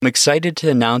I'm excited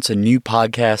to announce a new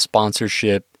podcast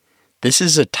sponsorship. This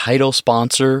is a title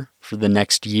sponsor for the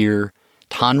next year,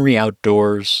 Tonry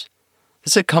Outdoors.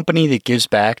 This is a company that gives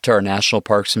back to our national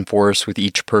parks and forests with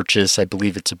each purchase. I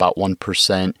believe it's about 1%.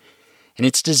 And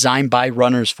it's designed by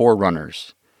runners for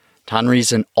runners. Tonry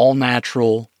is an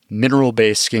all-natural,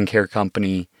 mineral-based skincare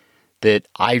company that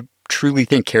I truly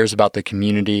think cares about the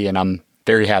community, and I'm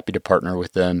very happy to partner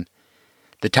with them.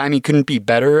 The timing couldn't be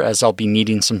better, as I'll be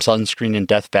needing some sunscreen in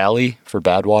Death Valley for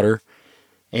Badwater,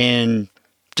 and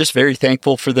just very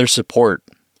thankful for their support.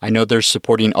 I know they're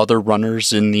supporting other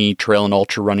runners in the trail and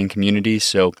ultra running community,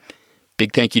 so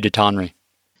big thank you to Tonry.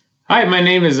 Hi, my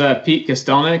name is Pete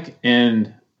Kostelnik,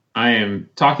 and I am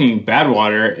talking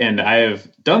Badwater, and I have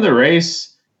done the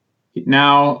race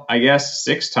now, I guess,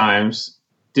 6 times.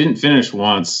 Didn't finish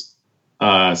once,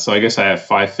 so I guess I have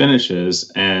 5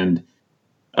 finishes, and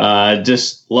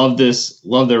just love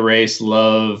the race,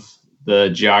 love the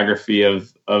geography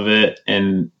of it,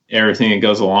 and everything that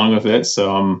goes along with it.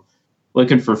 So I'm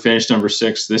looking for finish number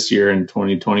 6 this year in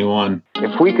 2021.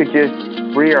 If we could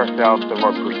just free ourselves of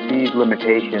our perceived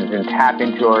limitations and tap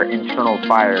into our internal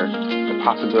fire, the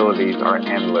possibilities are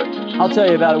endless. I'll tell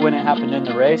you about it when it happened in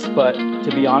the race, but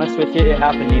to be honest with you, it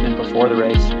happened even before the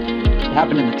race. It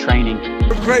happened in the training.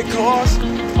 Great cause.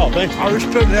 Oh, thanks. I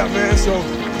respect that, man. So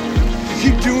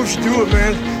keep doing what you do it,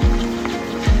 man.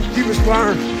 Keep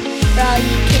inspiring. For all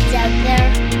you kids out there,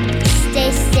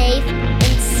 stay safe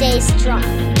and stay strong.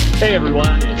 Hey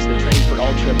everyone, it's the Training for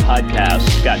Ultra podcast.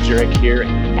 Scott Jurek here.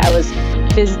 I was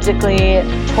physically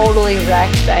totally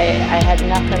wrecked. I had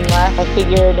nothing left. I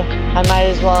figured I might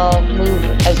as well move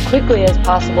as quickly as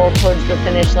possible towards the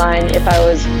finish line if I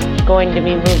was going to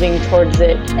be moving towards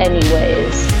it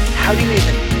anyways. How do you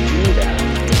even do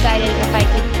that? Decided if I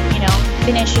could,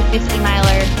 finish a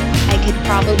 50-miler, I could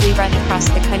probably run across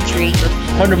the country.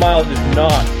 100 miles is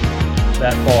not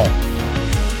that far.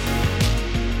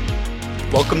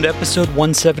 Welcome to episode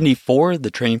 174 of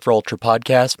the Training for Ultra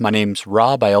podcast. My name's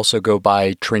Rob. I also go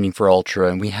by Training for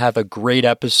Ultra, and we have a great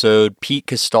episode. Pete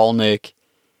Kostelnik,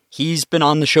 he's been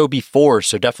on the show before,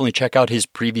 so definitely check out his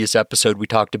previous episode. We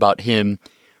talked about him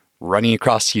running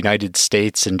across the United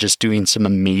States and just doing some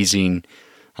amazing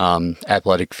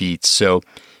athletic feats. So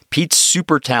Pete's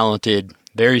super talented,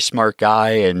 very smart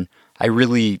guy, and I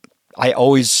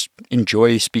always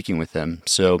enjoy speaking with him.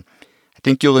 So I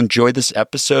think you'll enjoy this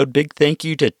episode. Big thank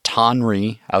you to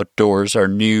Tonry Outdoors, our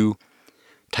new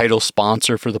title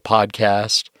sponsor for the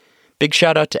podcast. Big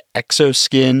shout out to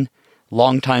Exoskin,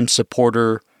 longtime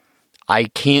supporter. I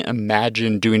can't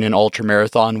imagine doing an ultra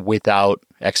marathon without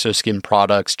Exoskin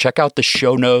products. Check out the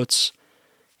show notes,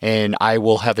 and I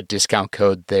will have a discount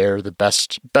code there, the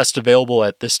best available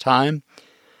at this time.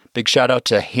 Big shout out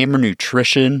to Hammer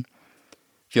Nutrition.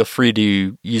 Feel free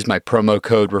to use my promo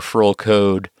code, referral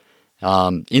code,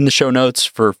 in the show notes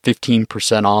for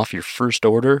 15% off your first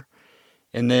order.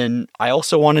 And then I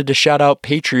also wanted to shout out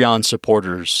Patreon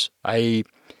supporters. I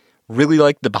really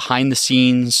like the behind the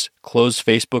scenes closed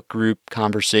Facebook group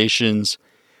conversations.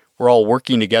 We're all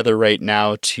working together right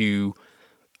now to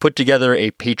put together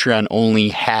a Patreon only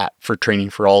hat for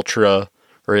Training for Ultra,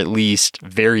 or at least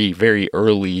very, very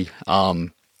early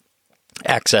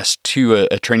access to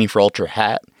a Training for Ultra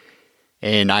hat.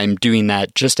 And I'm doing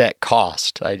that just at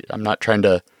cost. I'm not trying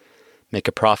to make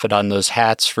a profit on those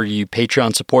hats for you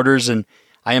Patreon supporters. And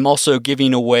I am also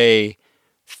giving away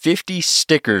 50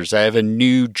 stickers. I have a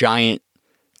new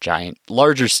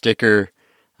larger sticker.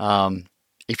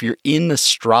 If you're in the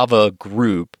Strava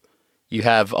group, you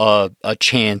have a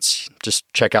chance. Just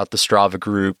check out the Strava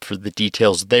group for the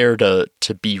details there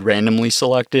to be randomly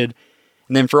selected.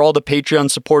 And then for all the Patreon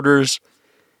supporters,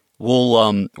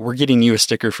 we're getting you a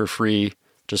sticker for free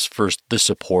just for the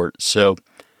support. So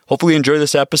hopefully you enjoy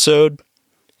this episode,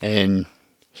 and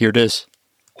here it is.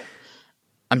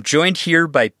 I'm joined here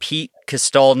by Pete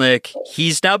Kostelnik.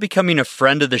 He's now becoming a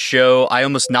friend of the show. I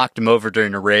almost knocked him over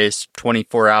during a race,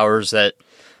 24 hours at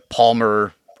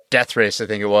Palmer Death Race, I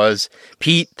think it was.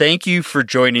 Pete, thank you for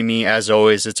joining me as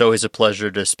always. It's always a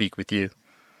pleasure to speak with you.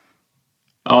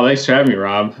 Oh, thanks for having me,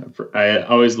 Rob. I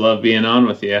always love being on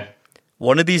with you.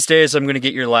 One of these days, I'm going to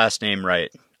get your last name right.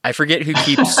 I forget who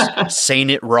keeps saying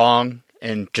it wrong,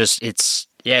 and just it's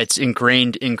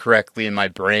ingrained incorrectly in my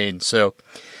brain. So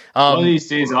one of these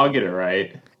days, I'll get it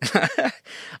right.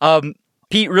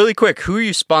 Pete, really quick, who are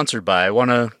you sponsored by? I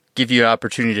want to give you an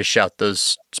opportunity to shout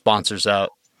those sponsors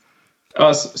out.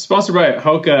 Sponsored by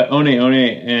Hoka, One,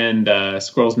 and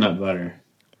Squirrel's Nut Butter.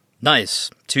 Nice.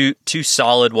 Two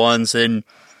solid ones. And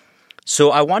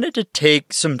so I wanted to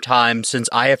take some time, since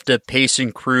I have to pace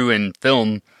and crew and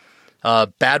film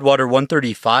Badwater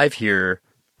 135 here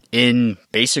in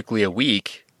basically a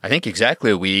week. I think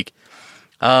exactly a week.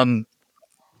 Do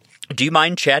you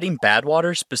mind chatting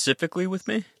Badwater specifically with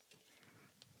me?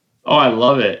 Oh, I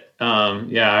love it.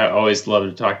 I always love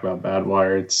to talk about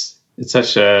Badwater. It's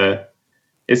such an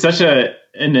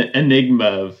enigma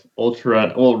of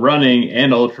running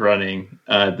and ultra running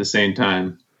at the same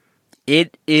time.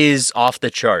 It is off the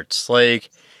charts. Like,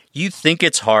 you think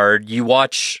it's hard. You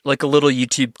watch like a little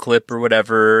YouTube clip or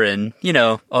whatever, and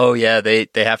oh yeah, they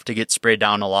have to get sprayed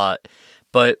down a lot.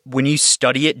 But when you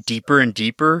study it deeper and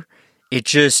deeper, it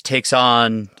just takes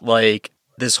on like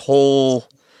this whole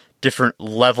different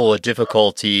level of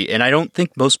difficulty, and I don't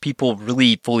think most people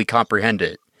really fully comprehend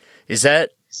it. Is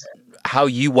that how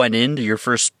you went into your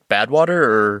first Badwater,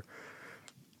 or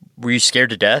were you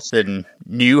scared to death and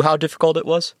knew how difficult it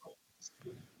was?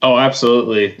 Oh,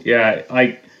 absolutely. Yeah.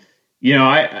 I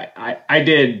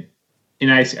did,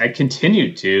 and I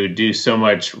continued to do so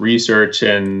much research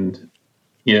and,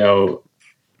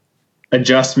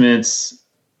 adjustments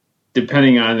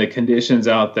depending on the conditions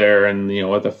out there and,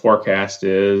 what the forecast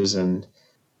is and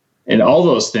all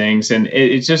those things. And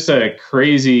it's just a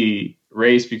crazy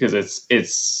race because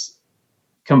it's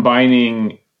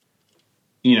combining,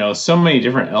 so many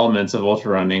different elements of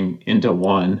ultra running into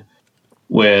one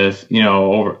with,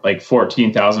 over like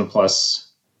 14,000 plus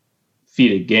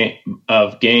feet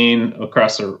of gain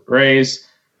across the race,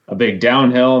 a big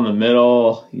downhill in the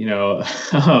middle,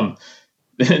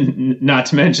 not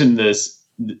to mention the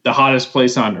hottest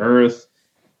place on earth.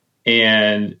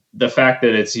 And the fact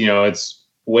that it's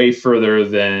way further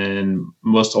than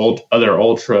most other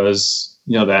ultras,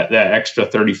 that extra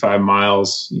 35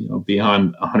 miles,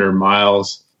 beyond 100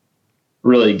 miles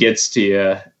really gets to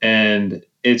you. And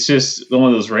it's just one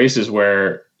of those races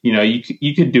where,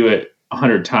 you could do it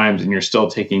 100 times and you're still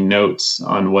taking notes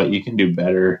on what you can do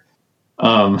better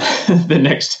the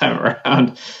next time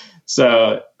around.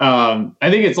 So I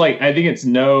think it's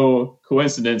no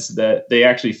coincidence that they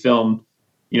actually filmed,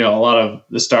 a lot of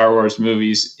the Star Wars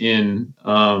movies in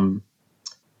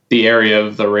the area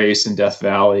of the race in Death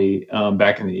Valley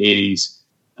back in the 80s.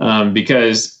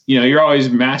 Because, you're always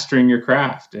mastering your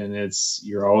craft, and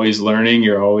you're always learning,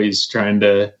 you're always trying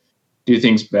to do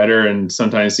things better. And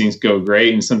sometimes things go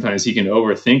great and sometimes you can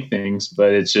overthink things,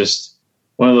 but it's just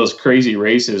one of those crazy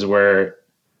races where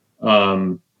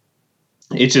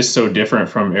it's just so different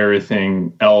from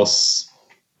everything else,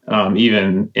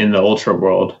 even in the ultra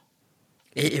world.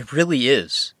 It really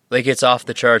is. Like, it's off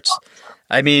the charts.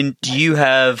 I mean, do you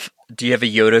have a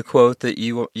Yoda quote that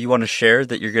you want to share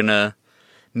that you're going to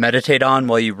meditate on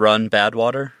while you run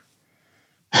Badwater?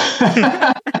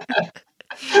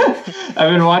 I've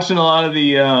been watching a lot of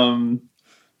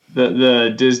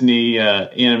the Disney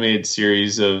animated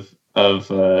series of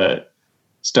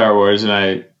Star Wars,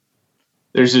 and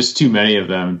there's just too many of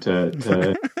them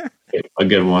to get a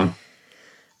good one.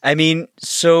 I mean,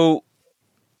 so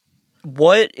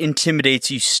what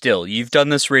intimidates you still? You've done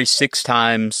this race 6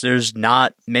 times. There's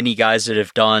not many guys that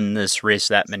have done this race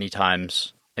that many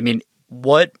times. I mean,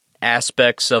 what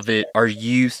aspects of it are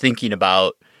you thinking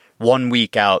about 1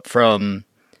 week out from?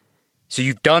 So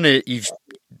you've done it.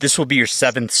 This will be your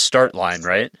 7th start line,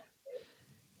 right?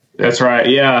 That's right.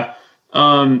 Yeah.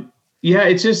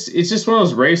 It's just one of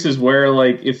those races where,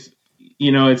 like, if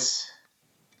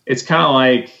it's kind of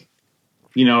like,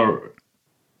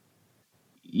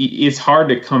 it's hard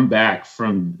to come back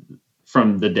from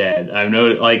the dead. I've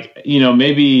noticed, like,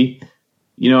 maybe,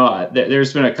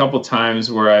 there's been a couple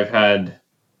times where I've had,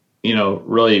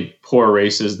 really poor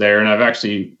races there, and I've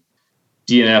actually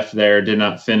DNF there, did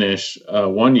not finish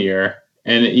 1 year.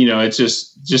 And, it's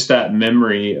just that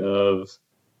memory of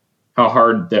how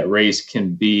hard that race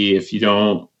can be if you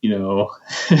don't,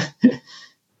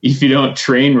 if you don't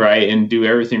train right and do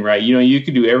everything right. You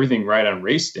could do everything right on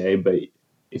race day, but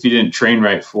if you didn't train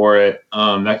right for it,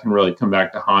 that can really come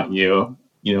back to haunt you,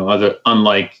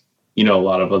 unlike, a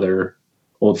lot of other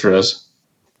ultras.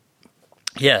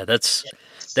 Yeah, that's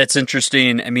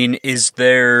interesting. I mean, is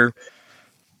there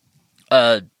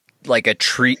like a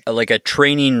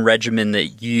training regimen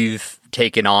that you've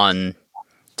taken on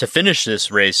to finish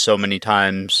this race so many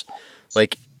times,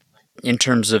 like in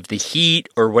terms of the heat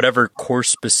or whatever course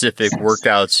specific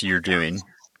workouts you're doing?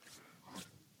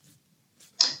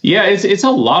 Yeah, it's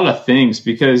a lot of things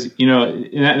because,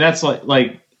 that's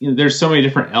like there's so many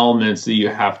different elements that you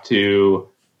have to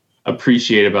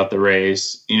appreciate about the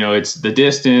race. It's the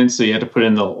distance, so you have to put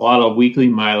in a lot of weekly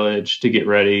mileage to get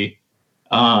ready.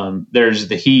 There's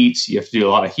the heat. You have to do a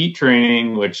lot of heat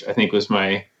training, which I think was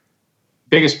my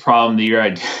biggest problem the year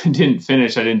I didn't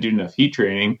finish. I didn't do enough heat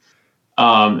training.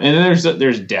 And then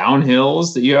there's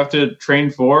downhills that you have to train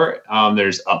for.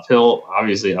 There's uphill,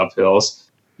 obviously uphills.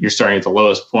 You're starting at the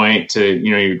lowest point to,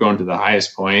 you're going to the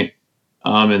highest point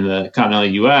in the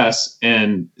continental US.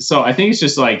 And so I think it's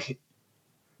just like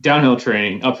downhill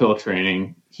training, uphill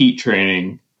training, heat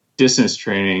training, distance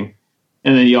training.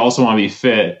 And then you also want to be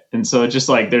fit. And so it's just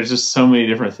like, there's just so many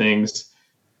different things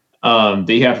that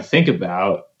you have to think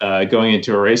about going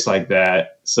into a race like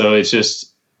that. So it's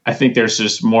just, I think there's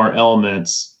just more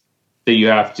elements that you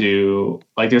have to,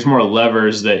 like, there's more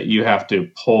levers that you have to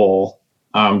pull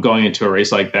going into a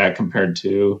race like that compared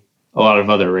to a lot of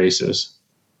other races.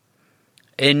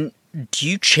 And do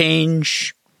you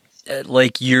change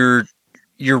like your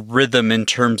rhythm in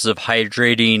terms of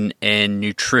hydrating and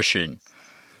nutrition?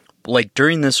 Like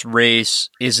during this race,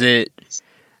 is it,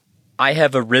 I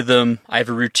have a rhythm, I have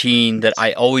a routine that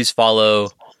I always follow,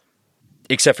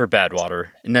 except for Badwater,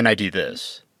 and then I do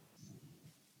this?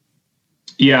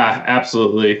 Yeah,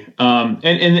 absolutely. And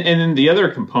then the other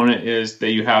component is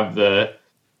that you have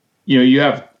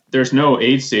there's no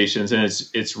aid stations, and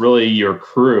it's really your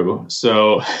crew.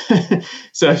 So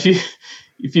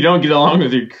if you don't get along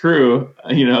with your crew,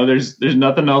 there's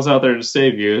nothing else out there to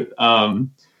save you.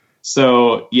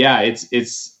 So yeah,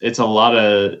 it's a lot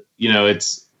of,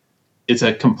 it's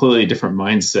a completely different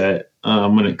mindset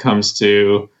when it comes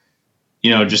to,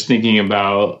 just thinking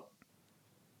about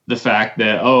the fact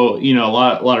that, a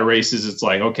lot of races, it's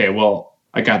like, okay, well,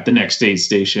 I got the next aid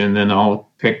station, then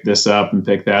I'll pick this up and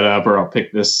pick that up, or I'll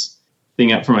pick this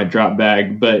thing up for my drop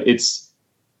bag. But it's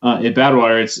at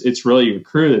Badwater, it's really your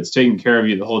crew that's taking care of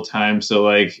you the whole time. So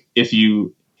like if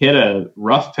you hit a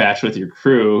rough patch with your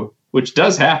crew, which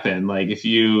does happen, like if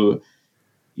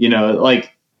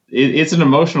it's an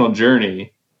emotional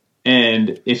journey.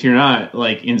 And if you're not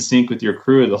like in sync with your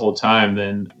crew the whole time,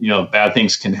 then, bad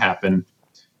things can happen.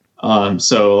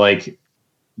 So like,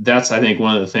 that's, I think,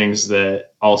 one of the things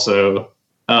that also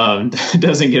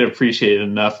doesn't get appreciated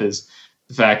enough is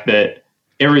the fact that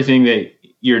everything that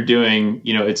you're doing,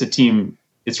 it's a team,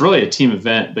 it's really a team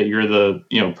event, but you're the,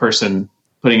 person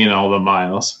putting in all the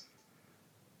miles.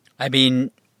 I mean,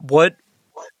 what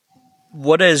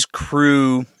has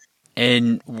crew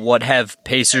and what have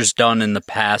pacers done in the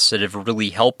past that have really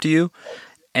helped you?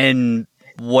 And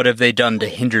what have they done to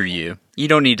hinder you? You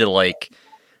don't need to like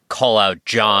call out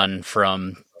John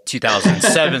from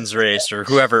 2007's race or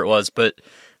whoever it was, but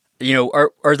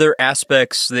are there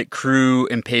aspects that crew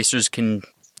and pacers can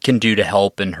do to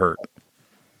help and hurt?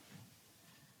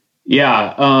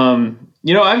 Yeah.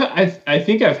 I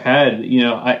think I've had,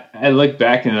 I look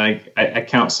back and I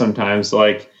count sometimes,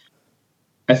 like,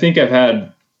 I think I've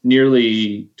had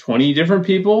nearly 20 different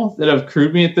people that have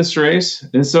crewed me at this race.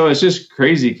 And so it's just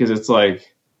crazy because it's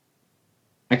like,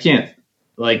 I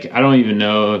don't even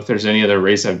know if there's any other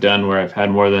race I've done where I've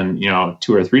had more than,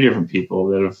 2 or 3 different people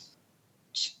that have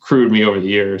crewed me over the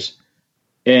years.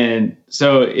 And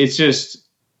so it's just,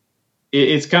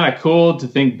 it's kind of cool to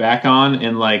think back on,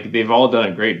 and like, they've all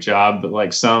done a great job, but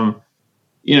like some,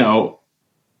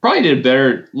 probably did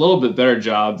a little bit better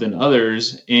job than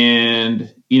others.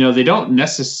 And, they don't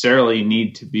necessarily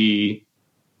need to be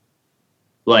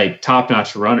like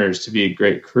top-notch runners to be a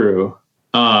great crew.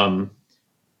 I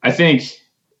think,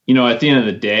 at the end of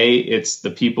the day, it's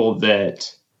the people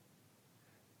that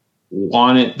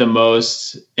want it the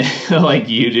most, like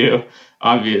you do,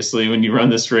 obviously, when you run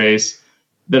this race,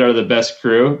 that are the best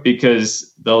crew,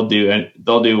 because they'll do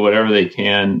whatever they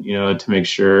can, to make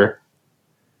sure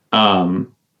to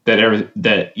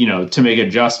make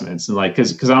adjustments. And like,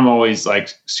 cause I'm always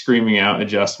like screaming out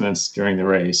adjustments during the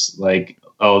race. Like,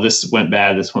 oh, this went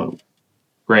bad. This went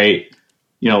great.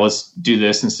 Let's do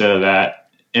this instead of that.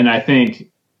 And I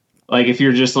think like, if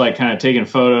you're just like kind of taking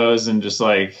photos and just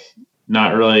like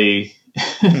not really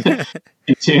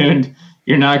tuned,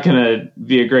 you're not going to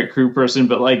be a great crew person.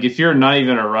 But like, if you're not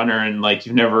even a runner and like,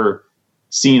 you've never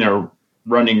seen a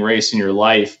running race in your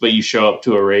life, but you show up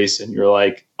to a race and you're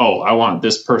like, oh, I want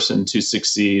this person to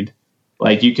succeed.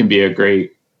 Like, you can be a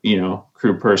great,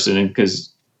 crew person, and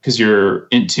because you're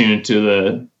in tune to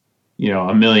the,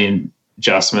 a million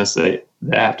adjustments that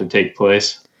have to take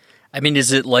place. I mean,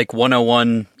 is it like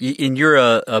 101? And you're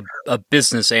a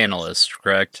business analyst,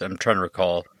 correct? I'm trying to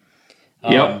recall.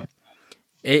 Yep.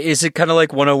 Is it kind of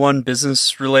like 101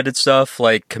 business related stuff?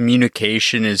 Like,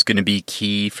 communication is going to be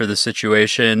key for the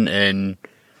situation. And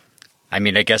I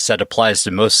mean, I guess that applies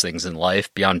to most things in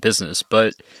life beyond business.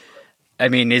 But I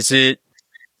mean, is it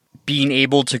being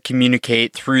able to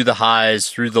communicate through the highs,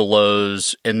 through the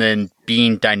lows, and then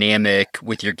being dynamic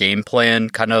with your game plan,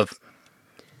 kind of,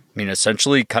 I mean,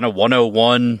 essentially kind of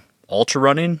 101 ultra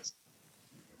running?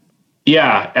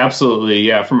 Yeah, absolutely.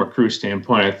 Yeah, from a crew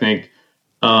standpoint, I think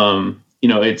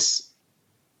it's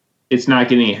not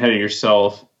getting ahead of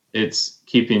yourself. It's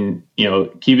keeping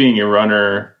your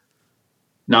runner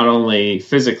not only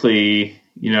physically,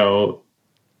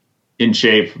 in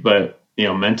shape, but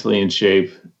mentally in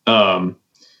shape. And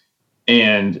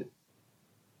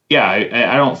yeah,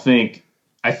 I don't think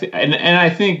I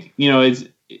think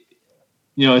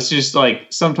it's just like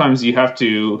sometimes you have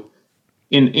to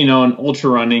in ultra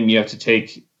running you have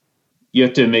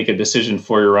to make a decision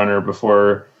for your runner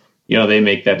before they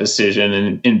make that decision.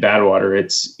 And in Badwater,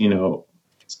 it's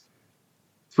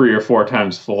 3 or 4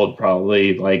 times fold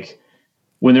probably. Like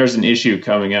when there's an issue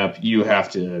coming up, you have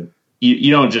to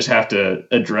you don't just have to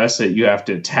address it, you have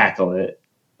to tackle it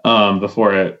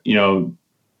before it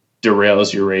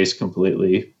derails your race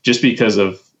completely, just because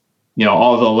of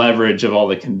all the leverage of all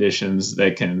the conditions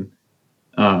that can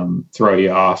throw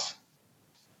you off.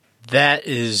 That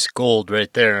is gold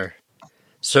right there.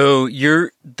 So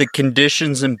the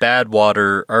conditions in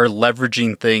Badwater are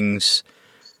leveraging things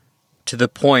to the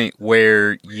point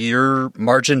where your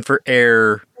margin for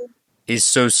error is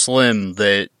so slim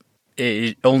that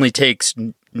it only takes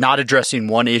not addressing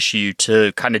one issue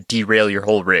to kind of derail your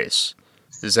whole race.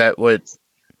 Is that what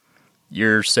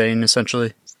you're saying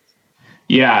essentially?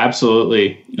 Yeah,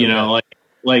 absolutely. Okay.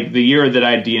 Like the year that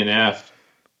I DNF'd,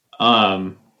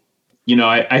 I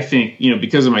think,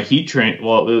 because of my heat train,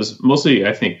 well, it was mostly,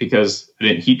 I think, because I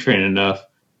didn't heat train enough,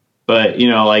 but,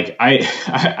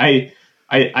 I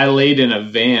laid in a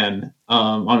van,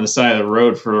 on the side of the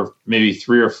road for maybe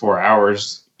 3 or 4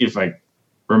 hours, if I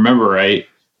remember right,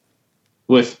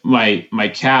 with my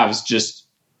calves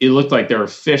it looked like there were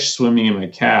fish swimming in my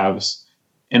calves.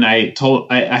 And I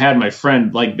had my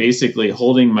friend basically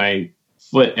holding my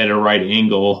foot at a right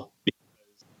angle because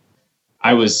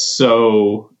I was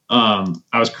so, I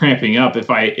was cramping up.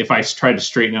 If I tried to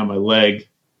straighten out my leg,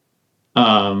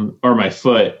 or my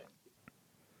foot,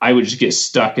 I would just get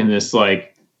stuck in this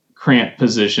cramped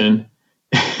position.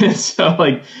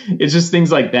 So it's just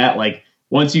things like that.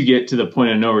 Once you get to the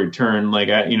point of no return,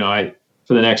 I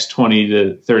for the next 20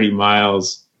 to 30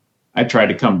 miles, I tried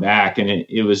to come back, and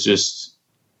it was just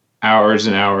hours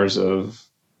and hours of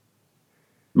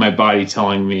my body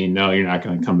telling me, no, you're not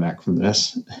going to come back from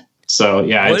this. So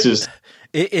yeah, it's just.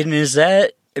 And is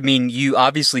that, you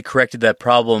obviously corrected that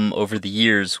problem over the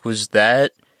years. Was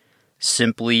that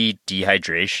simply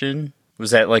dehydration?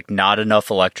 Was that not enough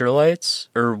electrolytes?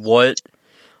 Or what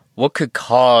could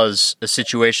cause a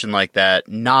situation like that?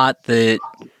 Not that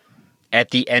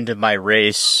at the end of my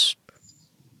race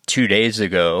 2 days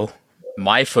ago,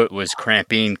 my foot was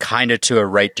cramping kind of to a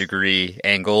right degree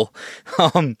angle.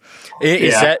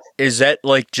 Is that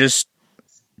just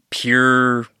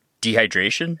pure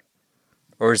dehydration?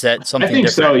 Or is that something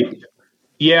different? I think so.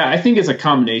 Yeah, I think it's a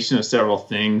combination of several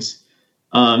things.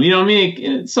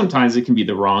 Sometimes it can be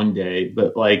the wrong day,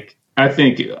 but I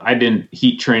think I didn't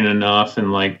heat train enough, and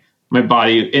my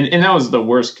body, and that was the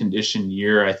worst condition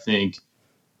year, I think.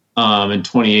 In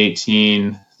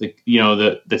 2018,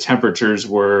 the temperatures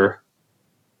were,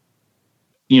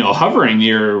 hovering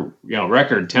near,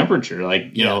 record temperature,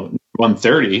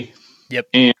 130. Yep.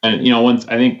 And,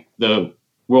 I think the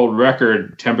world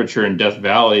record temperature in Death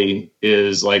Valley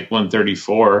is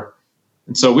 134.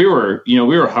 And so we were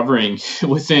hovering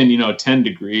within, 10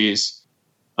 degrees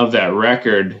of that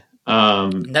record.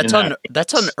 That's on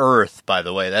Earth, by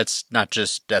the way. That's not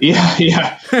just Death Valley.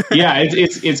 Yeah.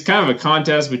 It's kind of a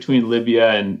contest between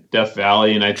Libya and Death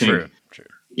Valley. And I think, True.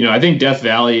 I think Death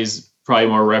Valley is probably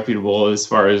more reputable as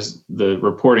far as the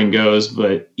reporting goes,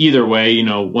 but either way,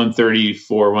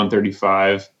 134,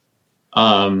 135.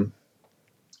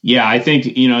 Yeah, I think,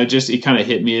 it kind of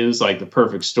hit me. It was the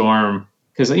perfect storm.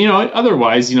 Because,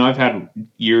 otherwise, I've had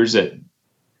years at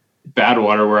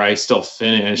Badwater where I still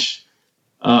finish,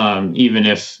 even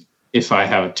if I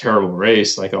have a terrible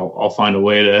race, I'll find a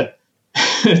way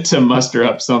to muster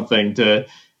up something to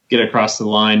get across the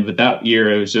line. But that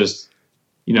year it was just,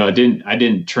 I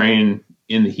didn't train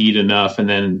in the heat enough. And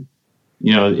then,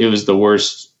 it was the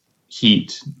worst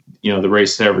heat, the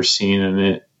race I've ever seen. And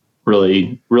it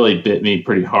really, really bit me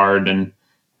pretty hard, and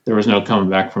there was no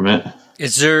coming back from it.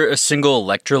 Is there a single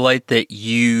electrolyte that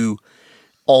you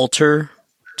alter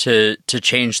to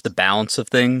change the balance of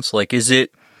things? Is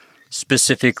it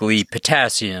specifically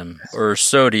potassium or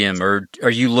sodium, or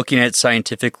are you looking at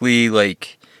scientifically,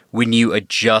 when you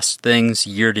adjust things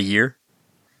year to year?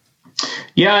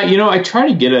 Yeah, I try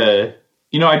to get I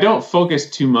don't focus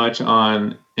too much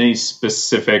on any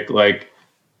specific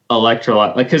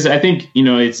electrolyte, because I think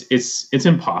it's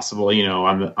impossible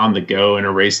on the go in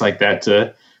a race like that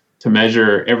to to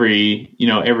measure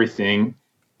everything.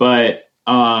 But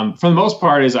for the most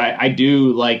part is I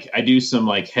do some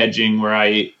like hedging where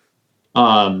I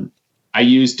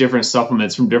use different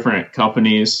supplements from different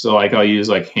companies. So like I'll use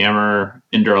like Hammer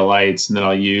Endurolites, and then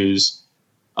I'll use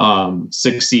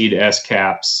Succeed S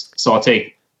caps. So I'll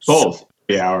take both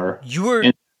every hour.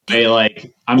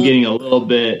 I'm getting a little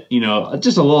bit,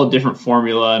 just a little different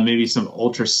formula, maybe some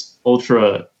ultra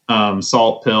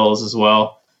salt pills as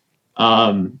well.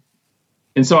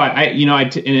 And so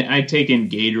I take in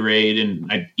Gatorade, and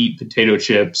I eat potato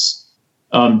chips,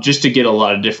 just to get a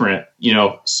lot of different,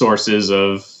 sources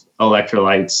of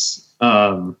electrolytes,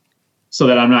 so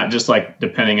that I'm not just like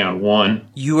depending on one.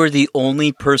 You are the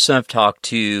only person I've talked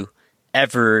to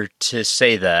ever to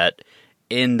say that.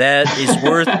 And that is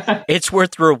it's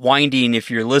worth rewinding if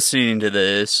you're listening to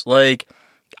this. Like,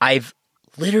 I've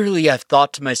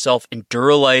thought to myself,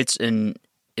 Endurolites and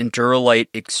Endurolite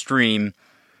Extreme,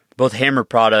 both Hammer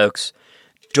products,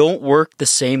 don't work the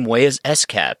same way as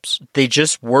S-Caps. They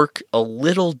just work a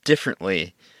little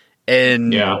differently.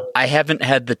 And I haven't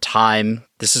had the time.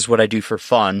 This is what I do for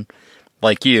fun,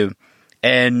 like you.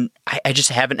 And I just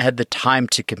haven't had the time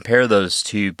to compare those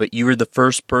two. But you were the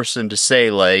first person to say,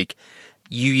 like,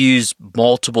 you use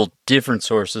multiple different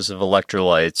sources of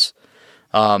electrolytes.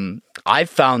 I've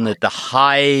found that the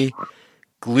high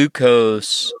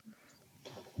glucose,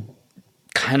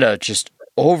 kind of just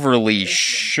overly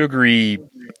sugary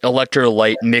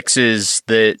electrolyte mixes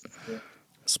that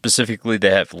specifically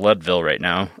they have Leadville right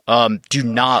now, do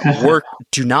not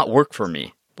work for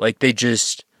me. Like, they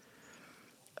just,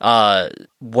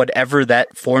 whatever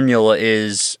that formula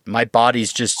is, my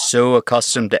body's just so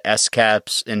accustomed to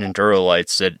S-Caps and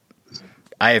Endurolites that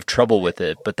I have trouble with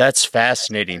it. But that's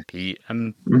fascinating, Pete.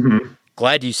 I'm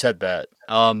glad you said that.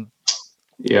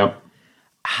 Yeah.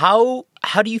 How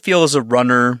do you feel as a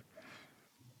runner?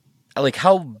 Like,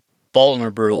 how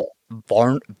vulnerable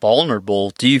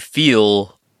do you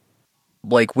feel,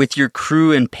 like, with your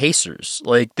crew and pacers?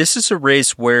 Like, this is a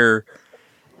race where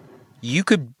you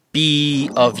could be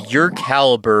of your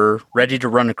caliber, ready to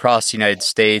run across the United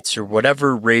States or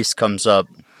whatever race comes up.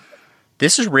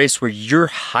 This is a race where you're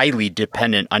highly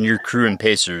dependent on your crew and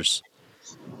pacers.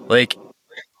 Like,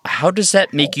 how does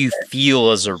that make you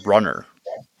feel as a runner?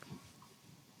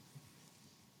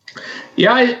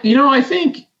 Yeah, I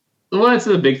think, well, that's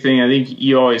the big thing. I think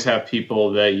you always have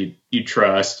people that you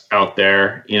trust out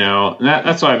there, and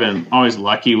that's what I've been always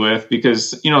lucky with,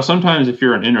 because, sometimes if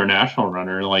you're an international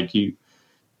runner, like you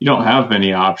don't have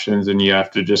many options, and you have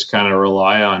to just kind of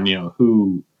rely on,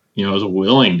 who, is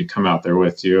willing to come out there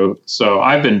with you. So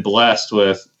I've been blessed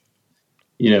with,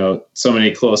 so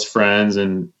many close friends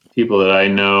and people that I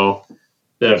know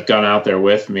that have gone out there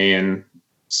with me. And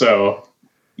so,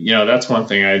 that's one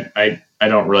thing I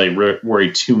don't really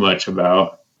worry too much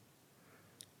about.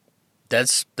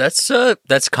 That's a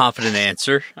confident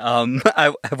answer.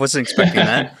 I wasn't expecting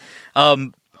that.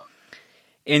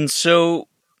 And so,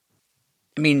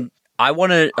 I mean, I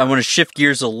want to shift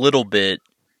gears a little bit,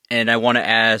 and I want to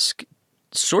ask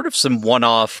sort of some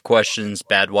one-off questions,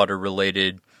 Badwater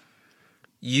related.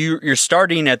 You're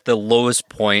starting at the lowest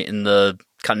point in the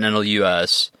continental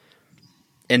U.S.,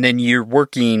 and then you're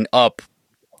working up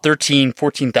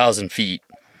 14,000 feet.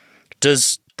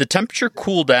 Does the temperature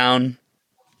cool down,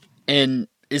 and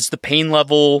is the pain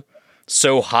level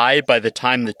so high by the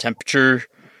time the temperature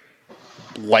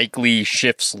likely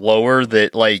shifts lower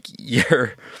that, like,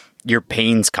 your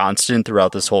pain's constant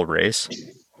throughout this whole race?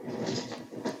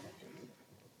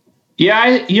 Yeah,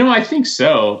 I think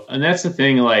so. And that's the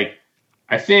thing. Like,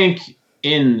 I think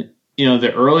in,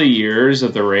 the early years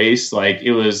of the race, like,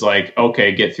 it was like,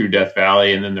 okay, get through Death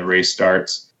Valley and then the race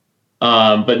starts.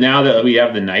 But now that we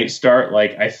have the night start,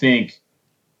 like, I think,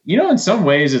 in some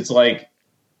ways it's like,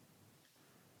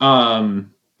 it's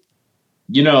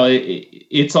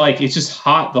like, it's just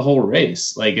hot the whole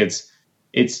race. Like, it's,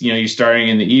 you're starting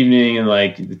in the evening, and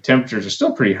like the temperatures are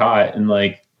still pretty hot. And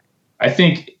like, I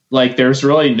think, like, there's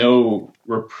really no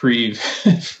reprieve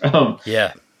from,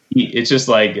 it's just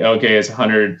like, okay, it's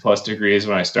 100 plus degrees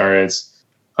when I start. It's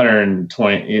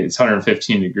 120, it's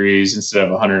 115 degrees instead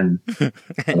of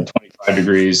 125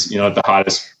 degrees, at the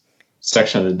hottest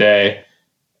section of the day.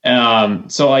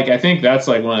 So like, I think that's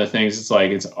like one of the things. It's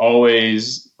like, it's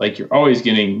always like, you're always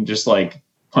getting just like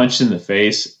punched in the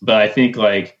face. But I think,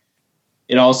 like,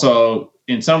 it also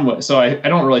in some way, so I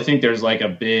don't really think there's like a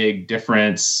big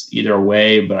difference either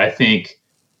way, but I think,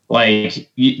 like,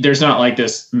 there's not like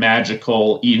this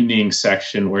magical evening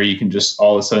section where you can just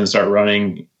all of a sudden start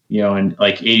running, in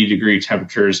like 80-degree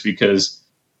temperatures, because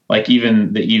like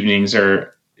even the evenings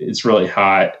it's really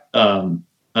hot.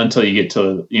 until you get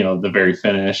to, the very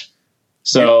finish.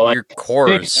 So your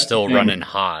core is still running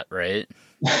hot, right?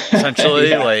 Essentially,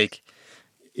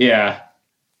 yeah.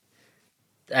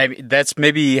 I mean, that's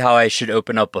maybe how I should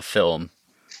open up a film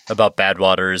about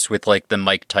Badwaters with like the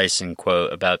Mike Tyson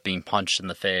quote about being punched in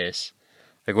the face.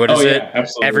 Like, what is it?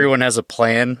 Absolutely. Everyone has a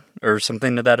plan or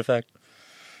something to that effect.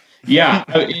 Yeah.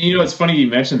 It's funny you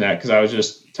mentioned that because I was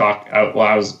just I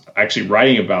was actually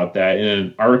writing about that in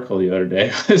an article the other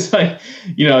day. It's like,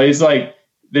 it's like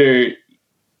they're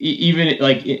even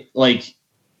like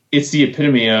it's the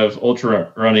epitome of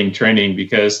ultra running training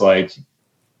because like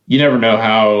you never know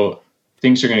how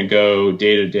things are going to go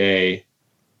day to day.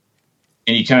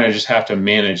 And you kind of just have to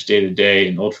manage day to day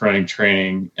in ultra running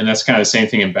training. And that's kind of the same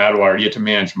thing in Badwater. You have to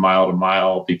manage mile to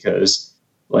mile because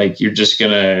like you're just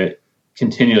going to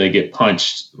continually get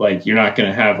punched. Like you're not going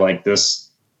to have like this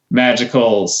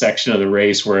magical section of the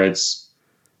race where it's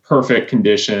perfect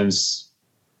conditions.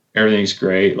 Everything's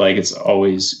great. Like it's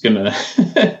always going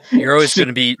to,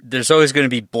 there's always going to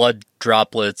be blood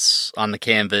droplets on the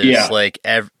canvas, like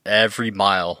every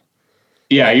mile.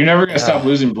 Yeah, you're never going to stop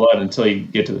losing blood until you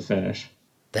get to the finish.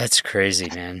 That's crazy,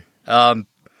 man. I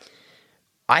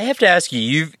have to ask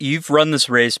you, you've run this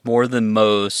race more than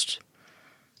most.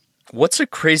 What's the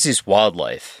craziest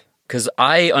wildlife? Because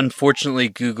I unfortunately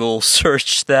Google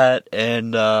searched that,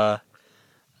 and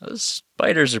those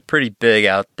spiders are pretty big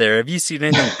out there. Have you seen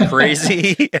anything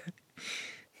crazy?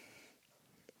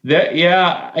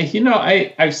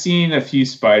 I've seen a few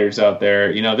spiders out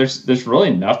there. There's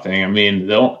really nothing. I mean,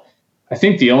 I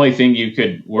think the only thing you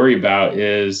could worry about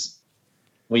is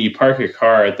when you park your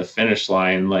car at the finish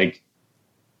line, like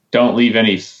don't leave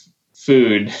any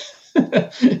food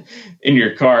in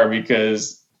your car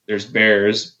because there's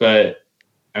bears. But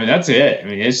I mean, that's it. I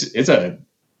mean,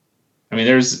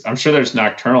 I'm sure there's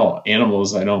nocturnal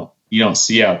animals you don't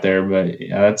see out there, but you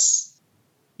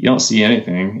don't see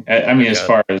anything. I mean, as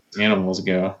far as animals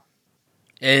go.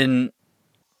 And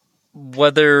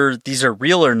whether these are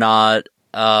real or not,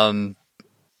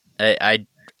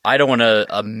 I don't want to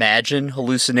imagine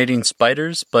hallucinating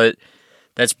spiders, but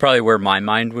that's probably where my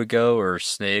mind would go, or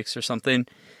snakes or something.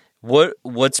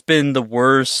 What's been the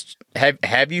worst?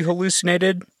 Have you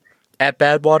hallucinated at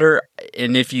Badwater?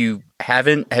 And if you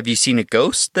haven't, have you seen a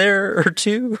ghost there or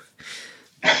two?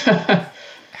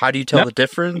 How do you tell the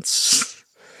difference?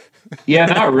 Yeah,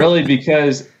 not really,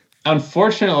 because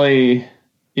unfortunately,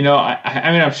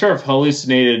 I mean, I'm sure I've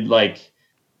hallucinated like.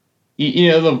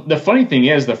 The funny thing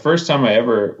is, the first time I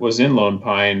ever was in Lone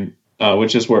Pine,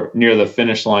 which is near the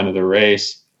finish line of the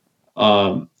race,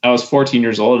 I was 14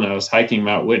 years old and I was hiking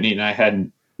Mount Whitney, and I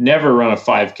had never run a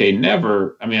 5K.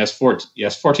 Never. I mean, I was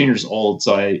 14 years old,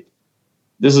 so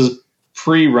this is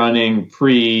pre-running,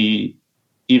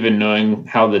 even knowing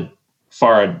how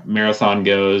far a marathon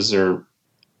goes or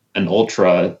an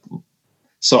ultra.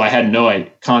 So I had no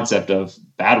concept of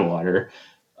Badwater.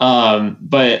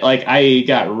 But like I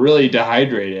got really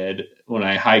dehydrated when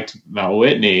I hiked Mount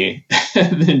Whitney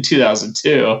in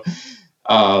 2002,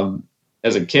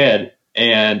 as a kid.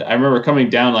 And I remember coming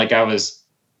down, like I was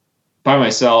by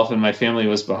myself and my family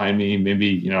was behind me,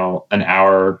 maybe, an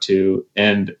hour or two.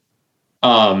 And,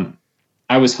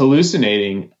 I was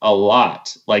hallucinating a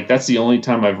lot. Like that's the only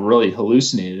time I've really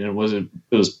hallucinated. And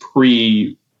it was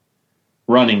pre-running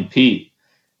Pete.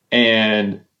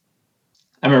 And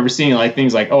I remember seeing like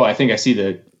things like, I think I see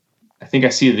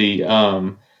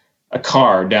a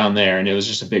car down there, and it was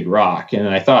just a big rock. And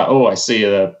I thought, I see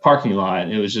the parking lot,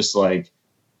 and it was just like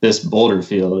this boulder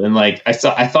field. And like I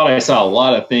thought I saw a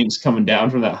lot of things coming down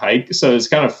from that hike. So it's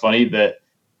kind of funny that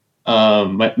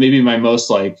maybe my most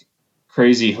like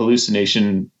crazy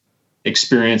hallucination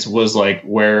experience was like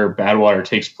where Badwater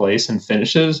takes place and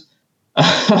finishes.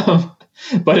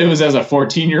 But it was as a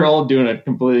 14-year-old doing a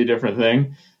completely different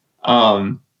thing.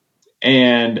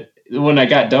 And when I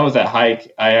got done with that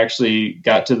hike, I actually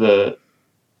got to the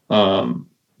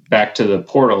back to the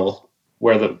portal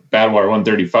where the Badwater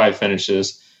 135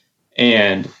 finishes.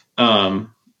 And I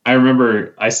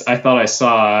remember I thought I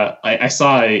saw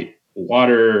a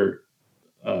water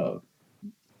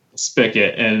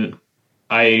spigot, and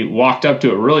I walked up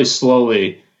to it really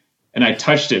slowly, and I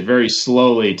touched it very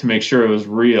slowly to make sure it was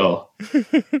real.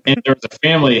 And there was a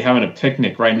family having a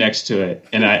picnic right next to it,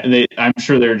 and I'm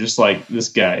sure they're just like, this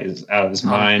guy is out of his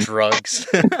mind. Drugs.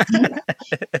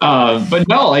 But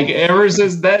no, like ever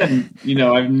since then,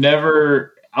 I've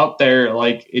never out there.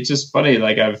 Like it's just funny.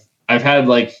 Like I've had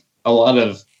like a lot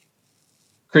of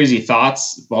crazy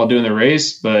thoughts while doing the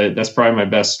race, but that's probably my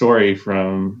best story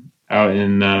from out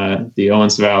in the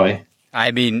Owens Valley.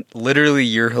 I mean, literally,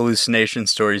 your hallucination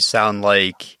stories sound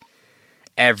like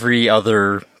every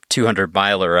other 200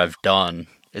 miler I've done.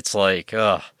 It's like,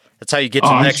 that's how you get to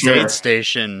the next aid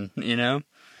station, you know?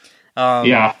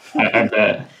 Yeah, I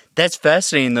bet. That's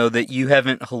fascinating, though, that you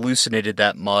haven't hallucinated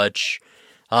that much.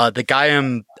 The guy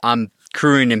I'm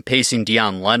crewing and pacing,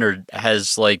 Dion Leonard,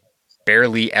 has like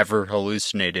barely ever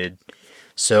hallucinated.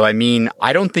 So, I mean,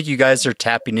 I don't think you guys are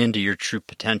tapping into your true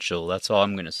potential. That's all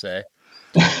I'm going to say.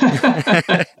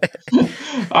 I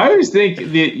always think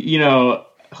that,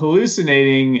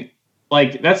 hallucinating,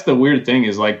 like, that's the weird thing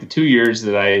is, like, the 2 years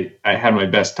that I had my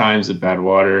best times at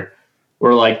Badwater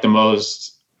were, like, the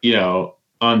most,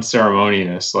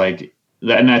 unceremonious. Like,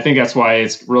 that, and I think that's why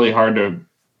it's really hard to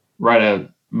write a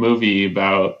movie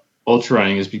about ultra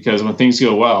running, is because when things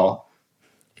go well,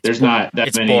 there's not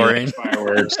that many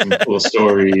fireworks and cool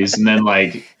stories. And then,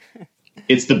 like,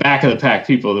 it's the back of the pack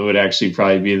people that would actually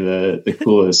probably be the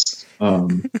coolest,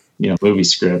 movie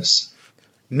scripts.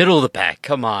 Middle of the pack,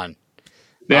 come on.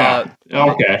 Yeah.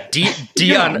 Okay.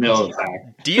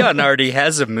 Dion already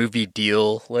has a movie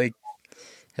deal. Like,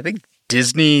 I think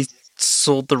Disney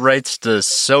sold the rights to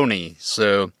Sony,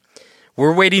 so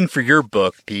we're waiting for your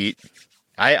book, Pete.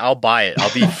 I'll buy it.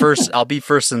 I'll be first. I'll be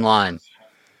first in line.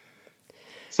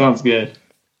 Sounds good.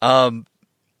 How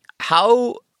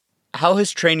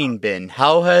has training been?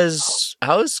 How has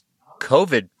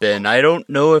COVID been? I don't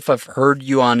know if I've heard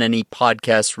you on any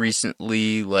podcasts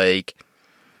recently. Like,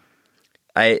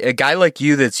 a guy like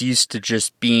you that's used to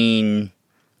just being,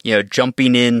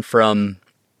 jumping in from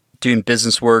doing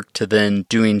business work to then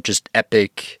doing just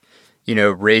epic,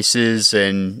 races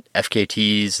and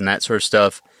FKTs and that sort of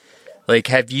stuff. Like,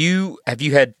 have you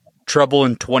had trouble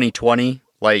in 2020?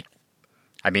 Like,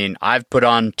 I mean, I've put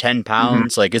on 10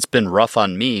 pounds. Like, it's been rough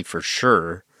on me for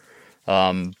sure.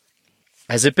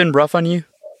 Has it been rough on you?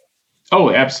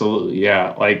 Oh, absolutely.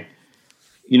 Yeah. Like,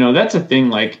 that's a thing.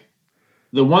 Like,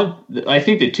 I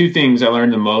think the two things I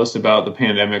learned the most about the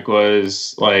pandemic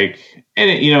was, like,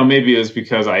 and maybe it was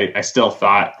because I still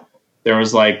thought there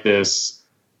was like this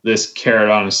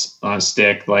carrot on a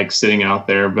stick, like, sitting out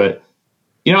there. But,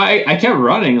 I kept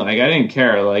running. Like, I didn't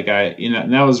care. Like,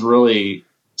 and that was really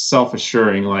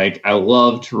self-assuring. Like, I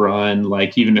love to run.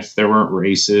 Like, even if there weren't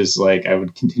races, like, I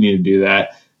would continue to do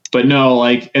that. But no,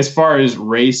 like, as far as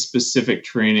race specific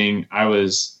training, I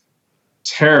was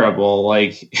terrible.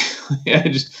 Like,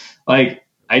 I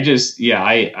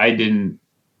didn't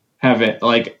have it.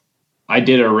 Like, I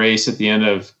did a race at the end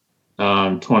of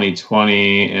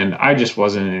 2020, and I just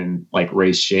wasn't in, like,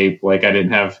 race shape. Like, I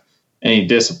didn't have any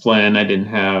discipline. I didn't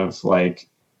have, like,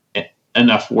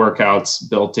 enough workouts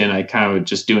built in. I kind of was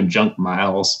just doing junk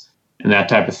miles and that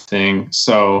type of thing.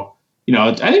 So,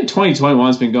 I think 2021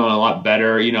 has been going a lot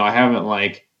better. I haven't,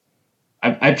 like,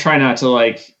 I try not to,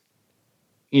 like,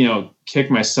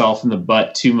 kick myself in the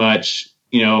butt too much,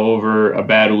 over a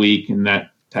bad week and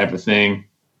that type of thing.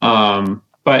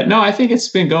 But no, I think it's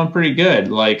been going pretty good.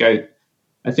 Like, I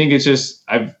think it's just,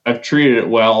 I've treated it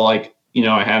well. Like,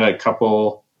 I had a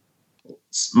couple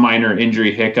minor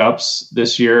injury hiccups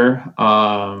this year.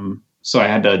 So I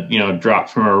had to, drop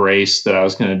from a race that I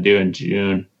was going to do in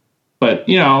June. But,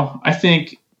 I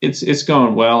think it's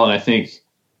going well. And I think,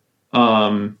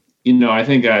 I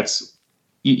think that's,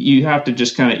 you have to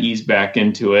just kind of ease back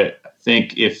into it. I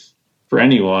think if for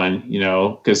anyone,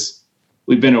 because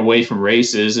we've been away from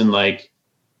races, and, like,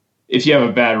 if you have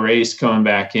a bad race coming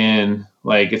back in,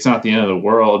 like, it's not the end of the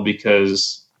world,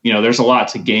 because, there's a lot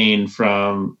to gain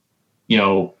from,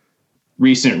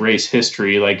 recent race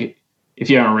history. Like, if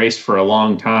you haven't raced for a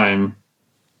long time,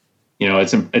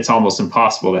 it's almost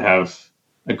impossible to have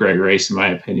a great race, in my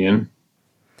opinion.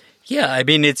 Yeah. I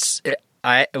mean,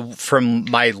 from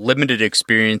my limited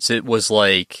experience, it was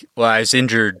like, well, I was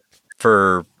injured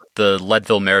for the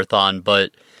Leadville Marathon,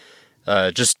 but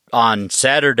just on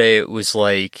Saturday, it was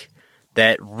like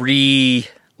that I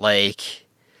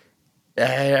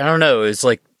don't know, it was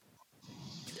like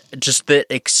just the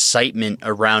excitement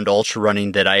around ultra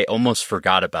running that I almost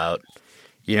forgot about.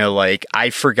 Like, I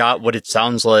forgot what it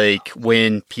sounds like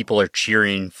when people are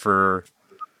cheering for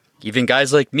even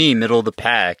guys like me, middle of the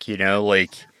pack,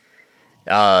 like,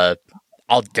 I'll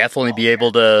definitely be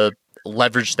able to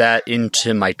leverage that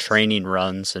into my training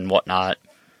runs and whatnot.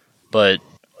 But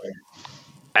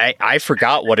I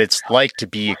forgot what it's like to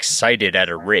be excited at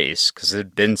a race, because it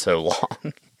had been so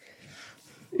long.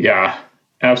 Yeah,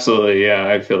 absolutely. Yeah,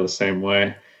 I feel the same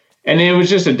way. And it was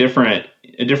just a different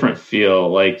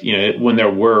feel. Like, when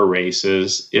there were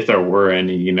races, if there were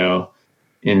any,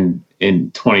 in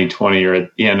 2020 or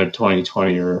at the end of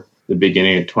 2020 or the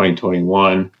beginning of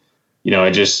 2021,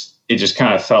 it just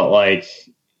kind of felt like,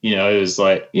 it was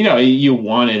like, you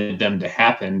wanted them to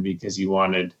happen because you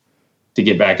wanted, to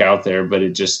get back out there, but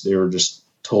they were just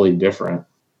totally different.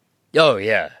 Oh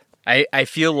yeah. I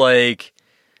feel like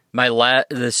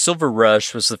the Silver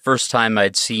Rush was the first time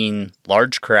I'd seen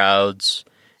large crowds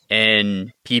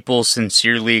and people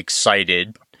sincerely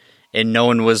excited, and no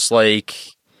one was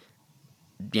like,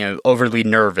 overly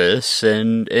nervous,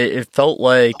 and it felt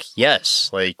like, yes,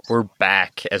 like we're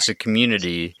back as a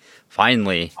community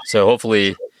finally. So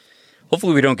hopefully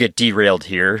we don't get derailed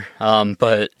here.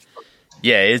 But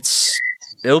yeah,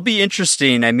 it'll be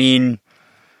interesting. I mean,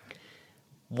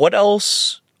 what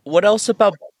else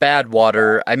about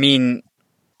Badwater? I mean,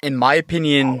 in my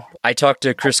opinion, I talked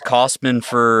to Chris Kosman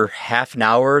for half an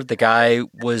hour. The guy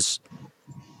was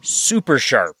super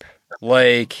sharp,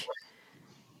 like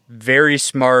very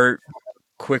smart,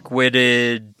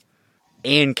 quick-witted,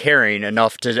 and caring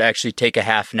enough to actually take a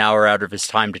half an hour out of his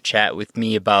time to chat with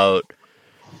me about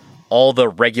all the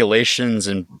regulations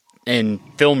and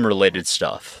film-related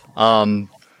stuff.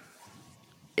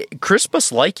 Chris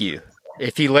must like you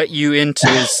if he let you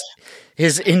into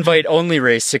his invite-only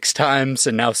race 6 times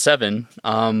and now 7.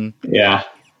 Yeah.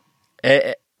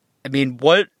 I mean,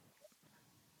 what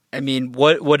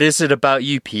is it about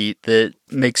you, Pete, that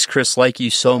makes Chris like you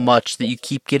so much that you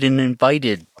keep getting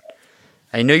invited?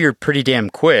 I know you're pretty damn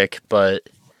quick, but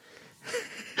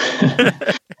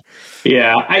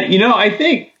yeah, I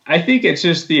think it's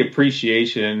just the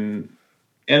appreciation,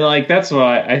 and like that's what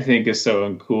I think is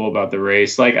so cool about the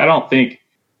race. Like, I don't think,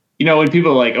 when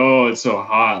people are like, oh, it's so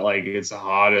hot, like it's the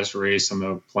hottest race on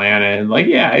the planet, and like,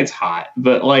 yeah, it's hot,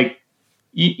 but like,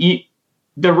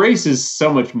 the race is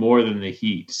so much more than the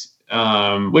heat,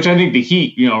 which I think the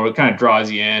heat, it kind of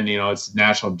draws you in. It's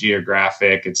National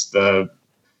Geographic, it's the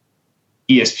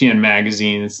ESPN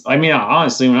magazines. I mean,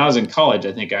 honestly, when I was in college,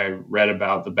 I think I read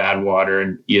about the Badwater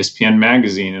in ESPN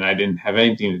magazine, and I didn't have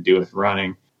anything to do with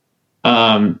running.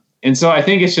 And so I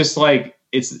think it's just like,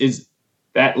 it's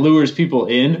that lures people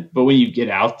in. But when you get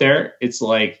out there, it's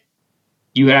like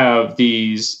you have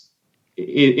these,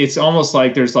 it's almost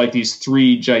like there's like these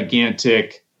 3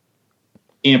 gigantic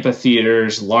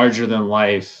amphitheaters, larger than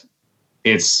life.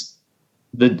 It's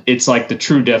like the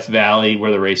True Death Valley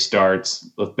where the race starts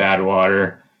with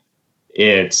Badwater.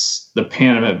 It's the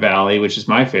Panamint Valley, which is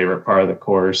my favorite part of the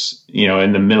course,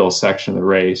 in the middle section of the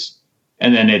race.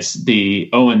 And then it's the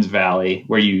Owens Valley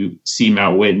where you see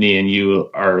Mount Whitney and you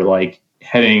are like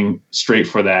heading straight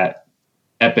for that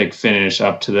epic finish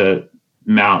up to the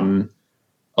mountain.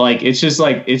 Like, and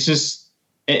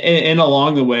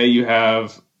along the way you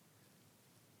have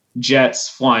jets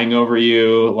flying over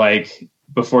you, like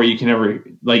before you can ever,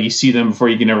 like you see them before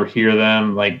you can ever hear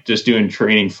them, like just doing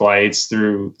training flights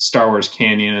through Star Wars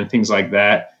Canyon and things like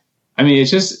that. I mean,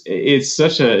 it's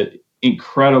such a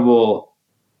incredible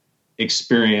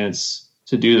experience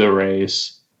to do the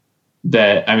race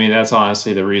that, I mean, that's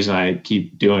honestly the reason I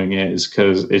keep doing it, is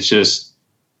because it's just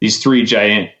these 3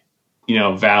 giant,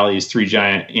 valleys, 3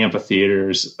 giant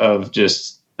amphitheaters of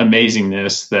just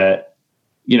amazingness that,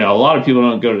 a lot of people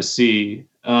don't go to see.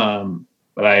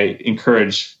 But I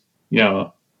encourage,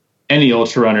 any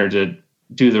ultra runner to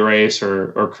do the race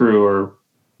or crew or,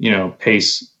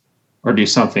 pace or do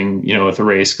something, with the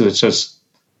race, because it's just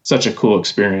such a cool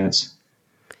experience.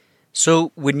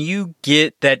 So when you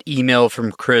get that email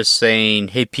from Chris saying,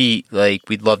 hey, Pete, like,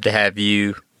 we'd love to have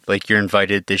you, like, you're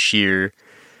invited this year.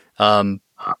 How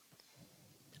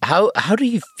do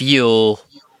you feel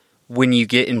when you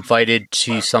get invited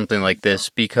to something like this?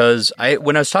 Because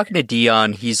when I was talking to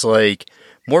Dion, he's like,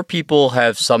 more people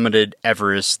have summited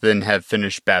Everest than have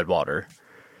finished Badwater.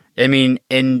 I mean,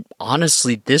 and